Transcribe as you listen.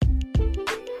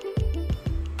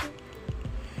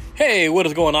Hey, what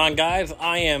is going on, guys?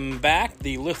 I am back.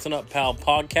 The Listen Up Pal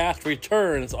podcast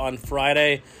returns on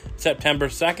Friday, September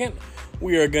 2nd.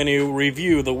 We are going to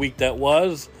review the week that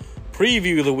was,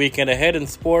 preview the weekend ahead in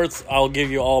sports. I'll give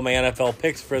you all my NFL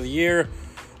picks for the year.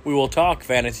 We will talk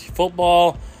fantasy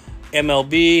football,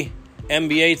 MLB,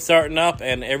 NBA starting up,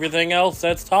 and everything else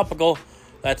that's topical.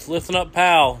 That's Listen Up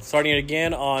Pal, starting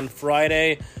again on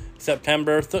Friday,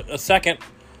 September 2nd.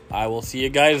 I will see you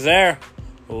guys there.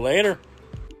 Later.